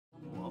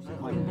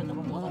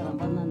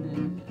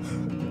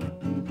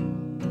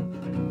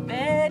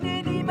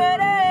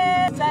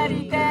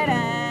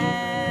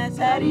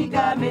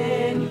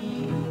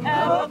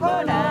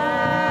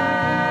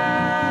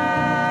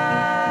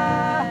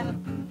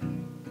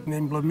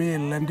Name blow me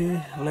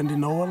Lendy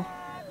Noel.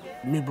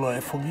 Me blow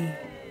Efogi.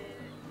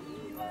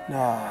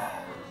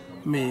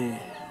 Me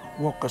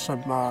work as a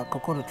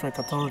Kokoda Track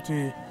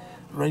Authority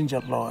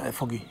Ranger law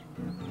Efogi.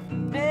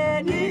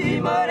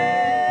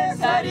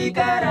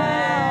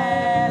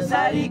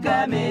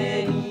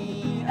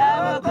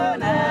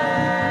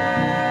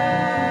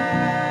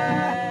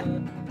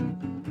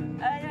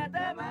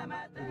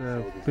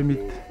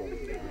 Permit.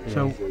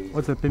 So,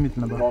 what's the permit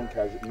number?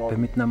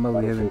 Permit number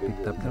we haven't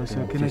picked up. No,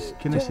 so can I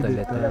see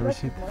the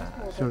receipt?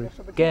 Sorry.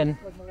 Can.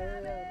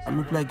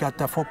 I play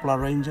got 4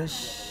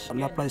 Rangers.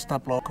 I play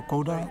staplo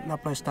Kokoda. I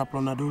play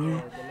staplo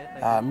Naduri.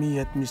 Me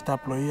at me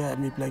staplo here.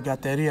 Me play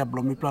got area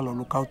blow me play lo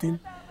lookoutin.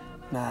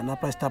 Na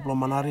play staplo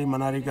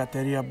Manari got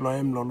area blow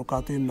him lo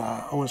lookoutin.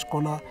 Na always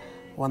corner.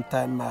 One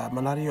time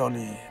Manari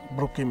only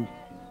broke him.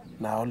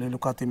 Na only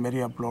lookoutin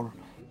area blow.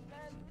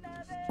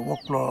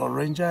 Work blow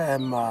Ranger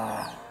and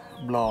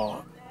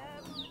blow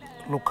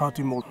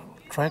lookoutin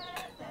track.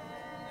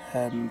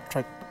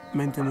 Track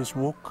maintenance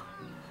work.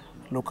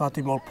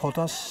 Lookoutin all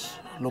potters.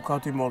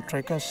 Lookoutin all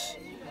trackers.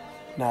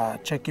 Na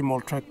check him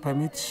all track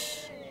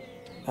permits.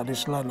 Na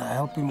this la na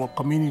help him all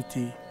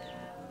community.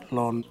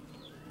 Lo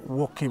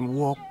walk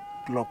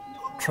lo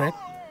track.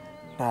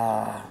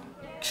 Na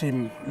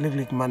him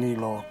little money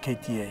lo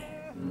KTA.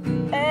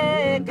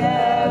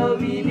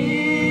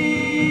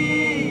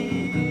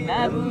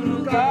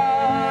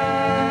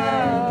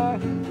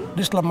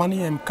 This la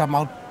money come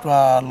out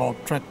lo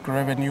track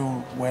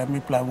revenue where me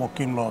play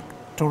working lo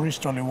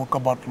tourist only walk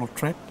about lo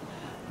track.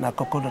 Na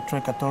Kokoda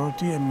Track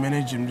Authority and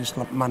managing this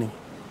money.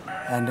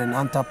 And then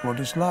on top of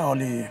this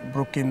only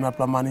broken up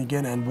money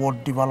again and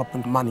ward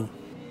development money.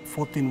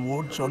 14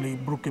 wards only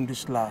broken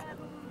this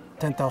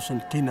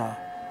 10,000 kina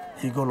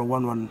equal to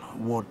 1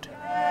 ward.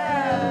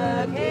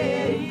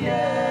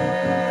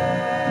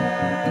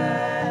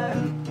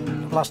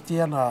 Last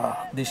year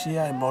this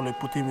year I'm only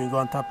putting me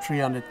on top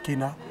 300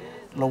 kina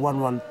lo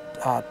 1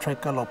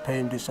 tracker lo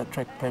paying this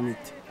track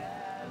permit.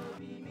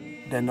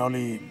 Then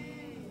only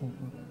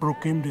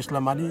broke him this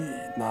money,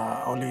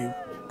 na only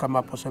come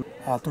up with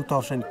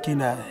 2,000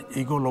 kina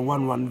equal to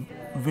 1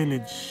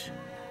 village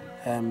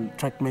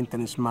track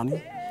maintenance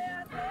money.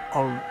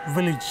 All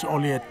village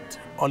only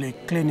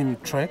cleaning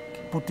track,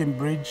 putting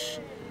bridge,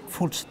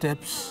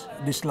 footsteps,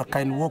 this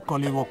kind work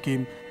only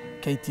working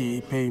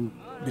KTA paying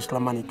this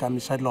money come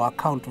inside lo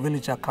account,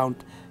 village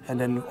account, and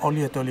then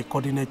only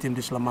coordinating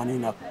this money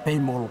na pay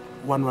more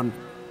 1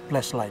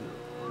 plus line.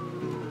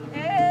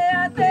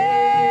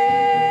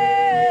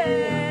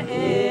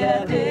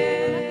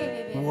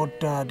 What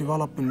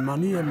development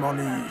money and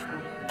only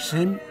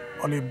sim,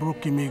 only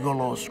broken me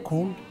go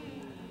school,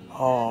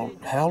 or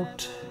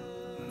health,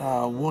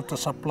 water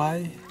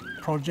supply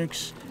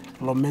projects,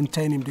 lo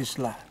maintaining this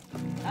la.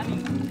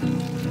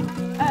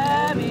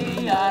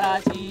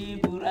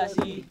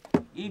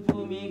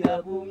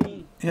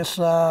 Yes,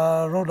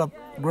 road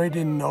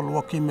upgrading or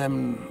working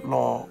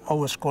lo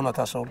always corner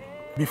tasol.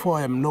 Before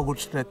I'm no good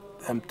straight,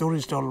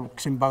 tourist all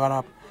sim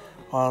bagarap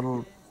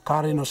or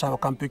car no sa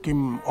can pick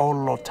him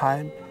all the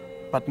time.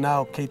 But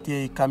now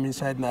KTA come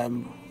inside and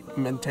I'm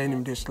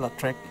maintaining this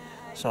track,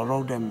 so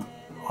road them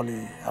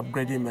only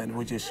upgrade him, and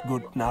which is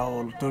good now.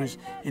 All tourists,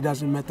 it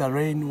doesn't matter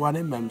rain, one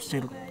him, I'm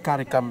still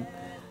carry come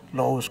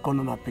low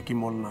corner na pick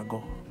him all na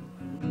go.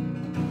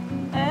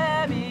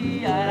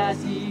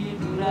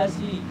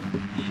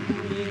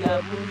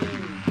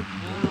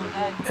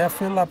 I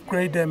feel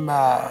upgrade them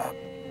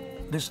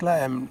this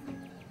time.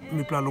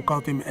 Me plan look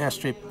out him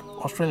airstrip.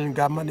 Australian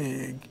government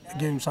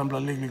give him some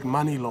like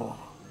money law.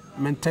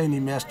 Maintain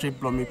him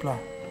airstrip lo mipla.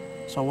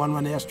 So one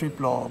airstrip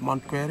lo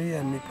Mount Quarry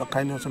and mipla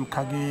kind of some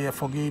Kagi,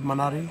 Fogi,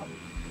 Manari,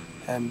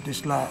 and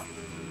this la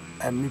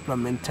and mipla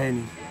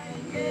maintaining.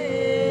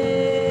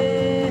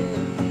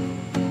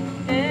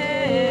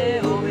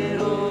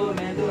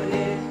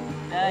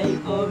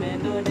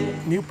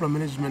 New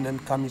management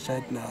and come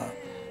inside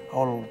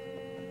all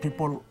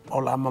people,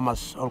 all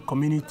amamas, all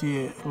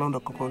community along the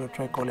Kokoda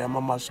Track, all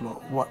amamas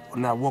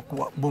now work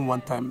boom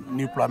one time.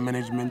 New plan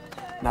management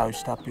now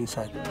stop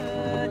inside.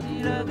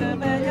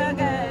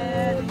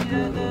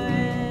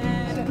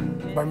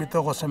 But me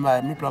talk was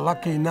me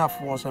lucky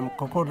enough was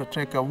Kokoda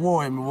Track a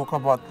war and walk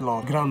about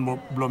lo ground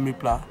blow me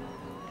pla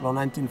lo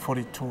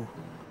 1942.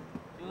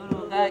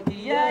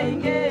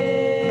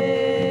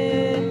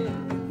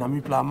 Na me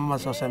pla mama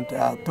so some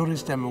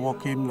tourist them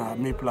walk in na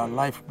me pla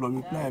life blow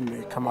me pla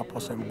and come up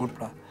with some good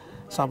pla.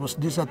 Suppose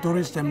this a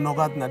tourist them no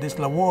got na this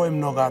la war em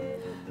no got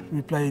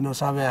me pla you know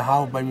sabe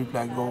how by me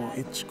pla go.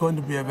 It's going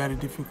to be a very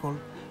difficult.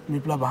 Me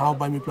pla how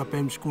by me pla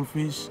pay school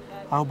fees.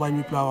 How by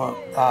me pla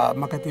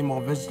marketing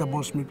more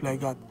vegetables me play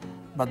got,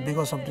 but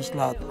because of this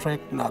la track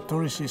na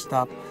tourist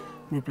stuff,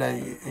 me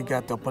play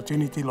got the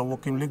opportunity lo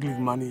working legally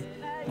money,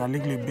 na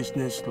legally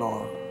business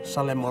lo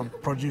sell more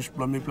produce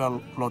lo me play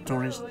lo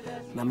tourist,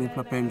 na mi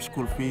pla pay him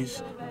school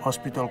fees,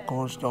 hospital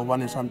cost, or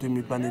one and something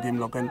mi pla need him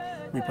loken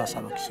mi pla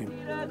sabakisim.